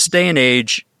honestly, this day and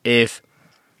age, if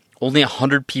only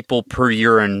 100 people per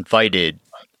year are invited,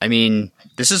 I mean,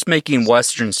 this is making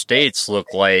Western States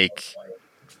look like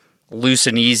loose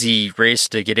and easy race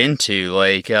to get into.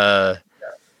 Like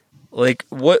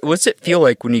what's it feel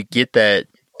like when you get that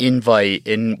invite,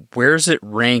 and where's it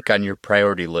rank on your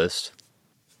priority list?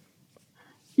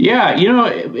 Yeah,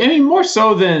 I mean, more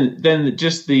so than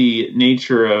just the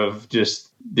nature of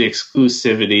just the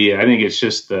exclusivity. I think it's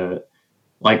just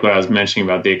like what I was mentioning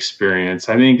about the experience.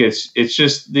 I think it's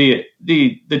just the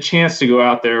chance to go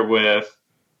out there with,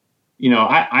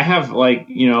 I have, like,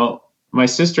 my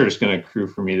sister is going to crew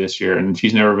for me this year, and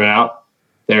she's never been out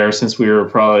there since we were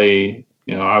probably,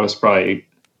 I was probably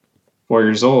 4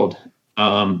 years old,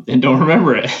 and don't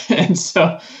remember it. And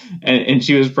so, and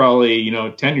she was probably,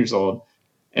 10 years old.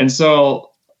 And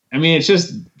so, I mean, it's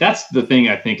just, that's the thing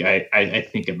I think I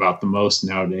think about the most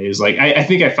nowadays. Like, I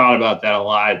think I thought about that a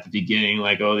lot at the beginning,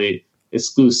 like, the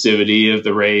exclusivity of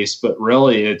the race, but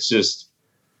really it's just,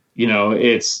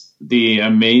 it's the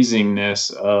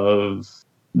amazingness of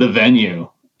the venue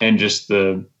and just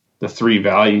the the three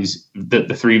valleys,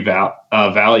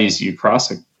 valleys you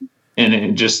cross,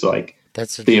 and just like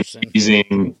that's the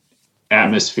amazing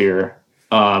atmosphere,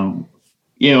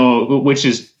 which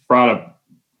is brought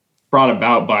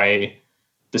about by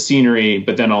the scenery,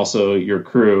 but then also your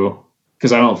crew.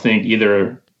 Because I don't think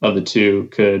either of the two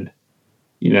could,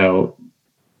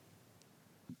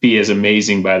 be as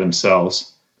amazing by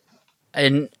themselves.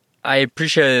 And I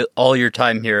appreciate all your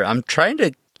time here. I'm trying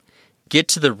to get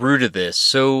to the root of this.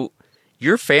 So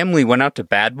your family went out to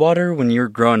Badwater when you were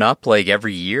growing up, like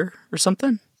every year or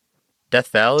something? Death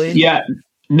Valley? Yeah.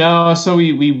 No, so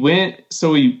we went,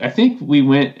 I think we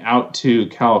went out to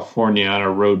California on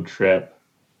a road trip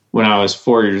when I was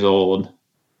 4 years old.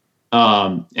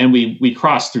 And we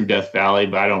crossed through Death Valley,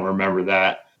 but I don't remember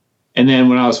that. And then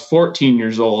when I was 14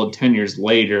 years old, 10 years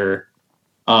later,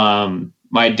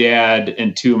 my dad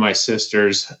and two of my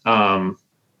sisters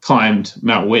climbed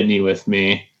Mount Whitney with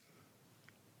me.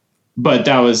 But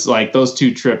that was like, those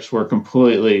two trips were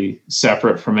completely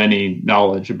separate from any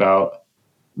knowledge about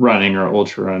running or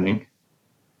ultra running.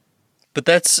 But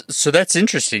that's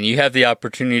interesting. You have the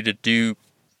opportunity to do,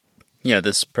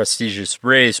 this prestigious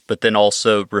race, but then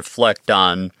also reflect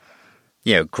on,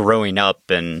 growing up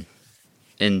and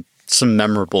in some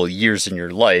memorable years in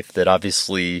your life that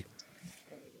obviously,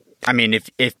 I mean,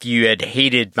 if you had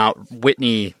hated Mount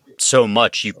Whitney so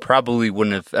much, you probably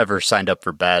wouldn't have ever signed up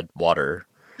for Badwater.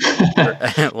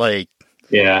 Like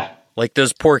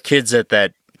those poor kids at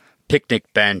that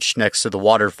picnic bench next to the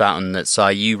water fountain that saw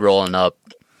you rolling up,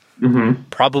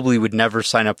 probably would never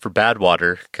sign up for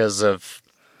Badwater because of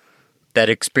that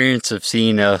experience of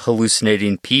seeing a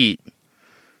hallucinating Pete.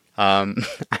 I'm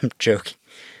joking.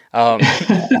 Well,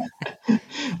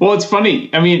 it's funny.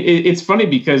 I mean, it's funny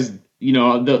because,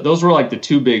 those were like the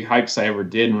two big hikes I ever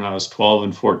did when I was 12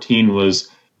 and 14 was,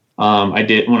 I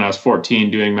did when I was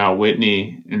 14 doing Mount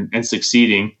Whitney and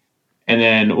succeeding. And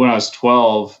then when I was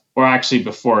 12, or actually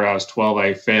before I was 12,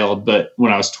 I failed. But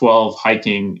when I was 12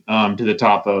 hiking, to the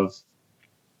top of,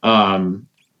 Mount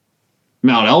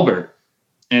Elbert.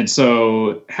 And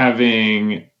so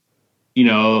having,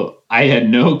 I had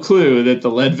no clue that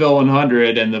the Leadville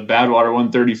 100 and the Badwater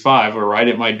 135 were right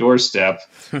at my doorstep,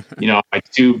 my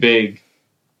two big,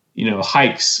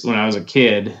 hikes when I was a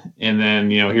kid. And then,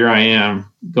 here I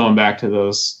am going back to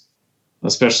those,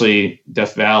 especially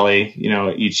Death Valley,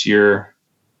 each year.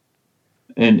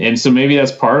 And so maybe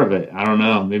that's part of it. I don't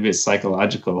know. Maybe it's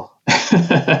psychological.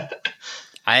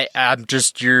 I'm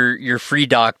just your free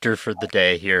doctor for the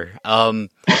day here.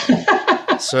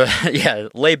 So yeah,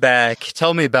 lay back.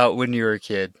 Tell me about when you were a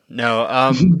kid. No,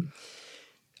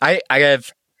 I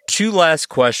have two last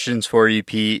questions for you,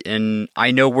 Pete, and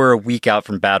I know we're a week out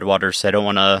from Badwater, so I don't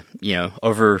want to,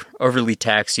 overly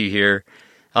tax you here.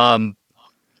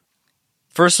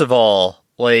 First of all,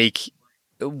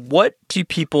 what do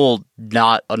people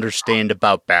not understand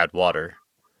about Badwater?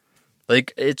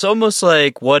 It's almost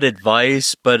like what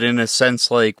advice, but in a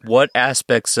sense, what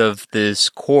aspects of this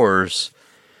course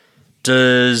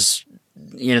does,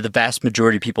 the vast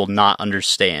majority of people not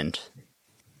understand?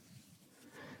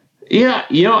 Yeah.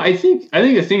 I think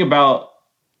the thing about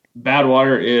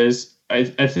Badwater is, I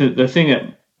think the thing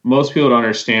that most people don't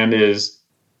understand is,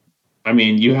 I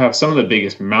mean, you have some of the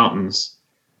biggest mountains,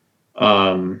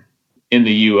 in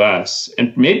the U.S.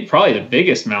 and probably the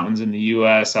biggest mountains in the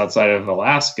U.S. outside of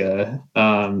Alaska.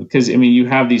 Because you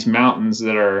have these mountains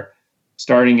that are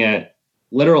starting at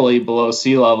literally below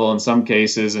sea level in some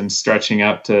cases and stretching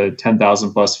up to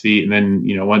 10,000 plus feet. And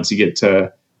then, once you get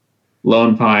to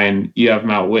Lone Pine, you have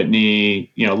Mount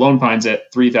Whitney, Lone Pine's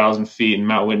at 3,000 feet and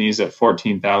Mount Whitney's at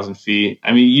 14,000 feet.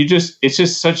 I mean, it's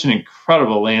just such an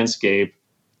incredible landscape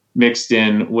mixed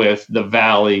in with the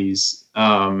valleys.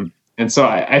 And so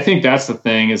I think that's the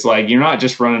thing is you're not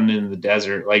just running in the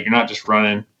desert. You're not just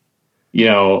running,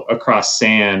 across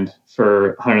sand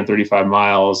for 135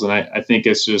 miles. And I think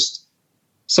it's just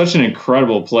such an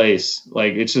incredible place.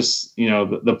 It's just,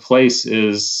 the place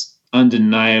is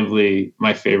undeniably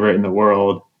my favorite in the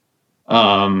world,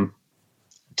 to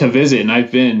visit. And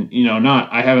I've been,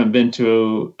 I haven't been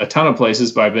to a ton of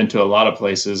places, but I've been to a lot of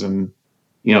places and,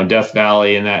 Death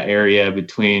Valley in that area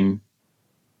between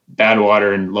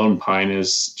Badwater and Lone Pine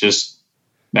is just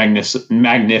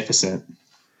magnificent.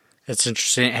 That's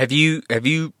interesting. Have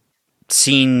you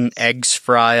seen eggs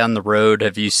fry on the road?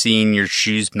 Have you seen your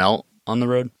shoes melt on the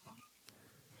road?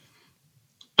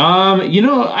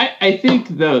 I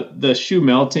think the shoe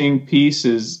melting piece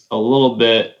is a little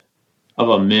bit of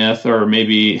a myth, or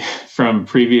maybe from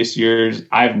previous years.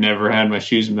 I've never had my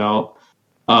shoes melt.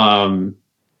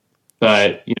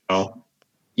 But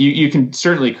you can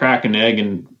certainly crack an egg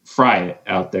and fry it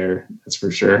out there. That's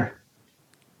for sure.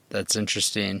 That's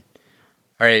interesting.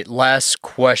 All right, last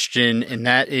question, and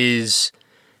that is,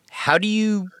 how do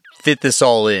you fit this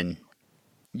all in?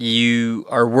 You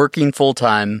are working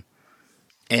full-time,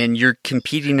 and you're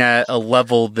competing at a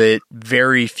level that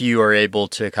very few are able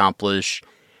to accomplish.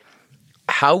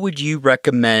 How would you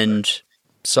recommend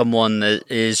someone that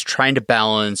is trying to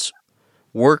balance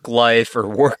work life or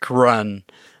work run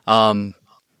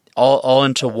all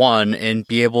into one and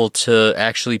be able to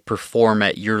actually perform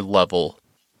at your level?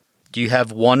 Do you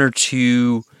have one or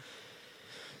two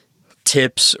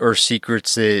tips or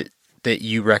secrets that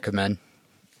you recommend?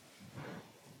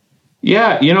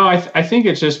 Yeah, I think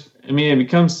it's just,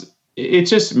 it's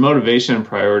just motivation and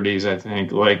priorities. I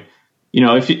think, like,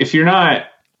 if you're not,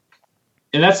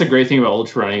 and that's the great thing about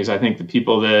ultra running is I think the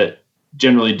people that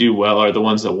generally do well are the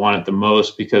ones that want it the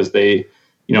most, because they,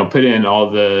 put in all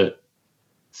the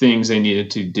things they needed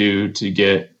to do to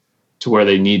get to where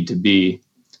they need to be.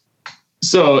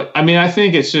 So, I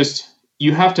think it's just,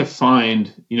 you have to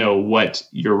find, what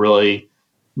you're really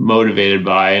motivated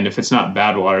by. And if it's not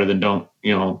Badwater, then don't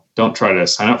try to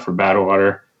sign up for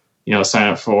Badwater.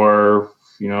 Sign up for,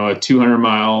 a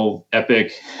 200-mile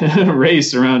epic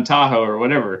race around Tahoe or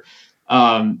whatever.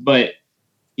 But,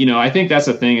 I think that's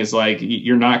the thing is, like,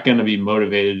 you're not going to be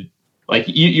motivated. Like,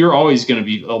 you're always going to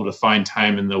be able to find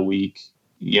time in the week,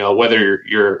 whether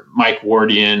you're Mike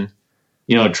Wardian,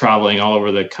 traveling all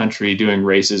over the country, doing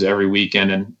races every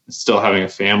weekend and still having a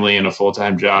family and a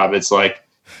full-time job. It's like,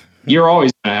 you're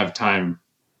always going to have time,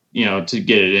 to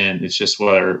get it in. It's just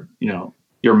whether,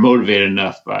 you're motivated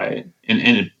enough by it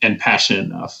and passionate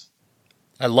enough.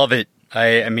 I love it.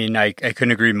 I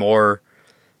couldn't agree more.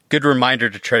 Good reminder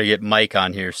to try to get Mike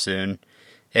on here soon.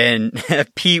 And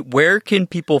Pete, where can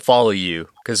people follow you?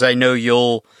 Because I know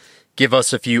you'll give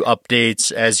us a few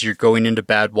updates as you're going into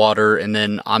Badwater, and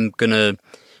then I'm going to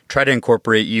try to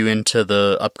incorporate you into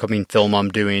the upcoming film I'm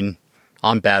doing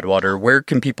on Badwater. Where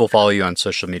can people follow you on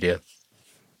social media?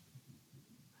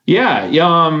 Yeah.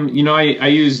 I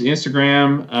use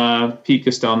Instagram, Pete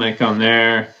Kostelnik on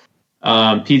there,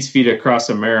 Pete's Feet Across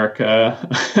America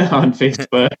on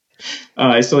Facebook.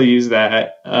 I still use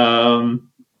that.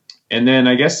 And then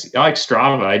I guess I like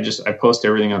Strava. I post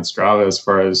everything on Strava as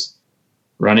far as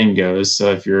running goes.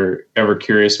 So if you're ever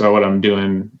curious about what I'm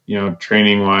doing,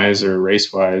 training wise or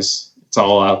race wise, it's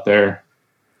all out there.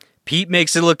 Pete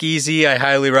makes it look easy. I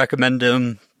highly recommend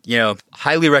him.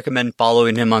 Highly recommend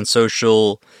following him on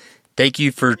social. Thank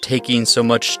you for taking so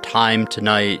much time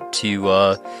tonight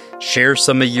to share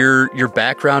some of your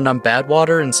background on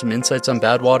Badwater and some insights on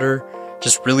Badwater.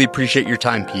 Just really appreciate your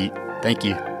time, Pete. Thank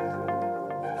you.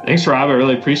 Thanks, Rob. I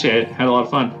really appreciate it. Had a lot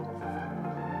of fun.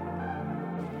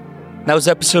 That was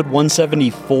episode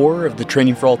 174 of the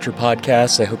Training for Ultra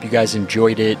podcast. I hope you guys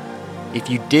enjoyed it. If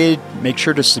you did, make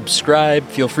sure to subscribe.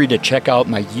 Feel free to check out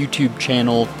my YouTube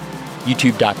channel,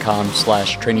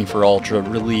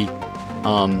 youtube.com/trainingforultra. Really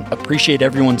appreciate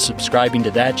everyone subscribing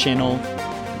to that channel.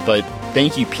 But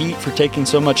thank you, Pete, for taking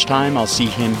so much time. I'll see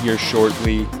him here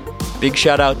shortly. Big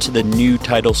shout out to the new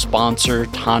title sponsor,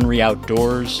 Tonry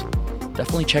Outdoors.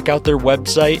 Definitely check out their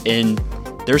website, and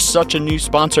there's such a new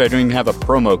sponsor, I don't even have a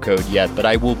promo code yet, but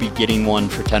I will be getting one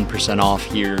for 10% off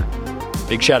here.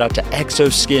 Big shout out to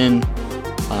Exoskin.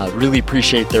 Really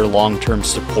appreciate their long-term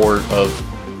support of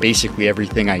basically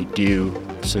everything I do.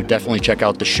 So definitely check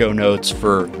out the show notes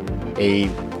for a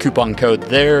coupon code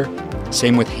there.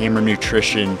 Same with Hammer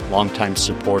Nutrition, longtime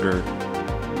supporter.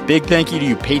 Big thank you to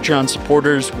you Patreon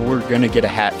supporters. We're going to get a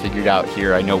hat figured out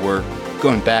here. I know we're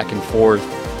going back and forth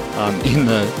in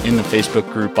the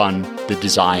Facebook group on the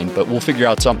design, but we'll figure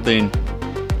out something,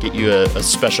 get you a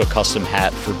special custom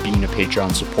hat for being a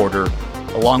Patreon supporter.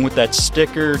 Along with that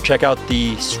sticker, check out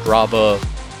the Strava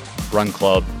Run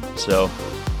Club. So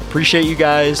appreciate you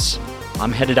guys.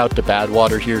 I'm headed out to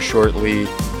Badwater here shortly.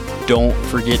 Don't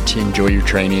forget to enjoy your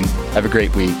training. Have a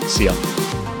great week. See ya.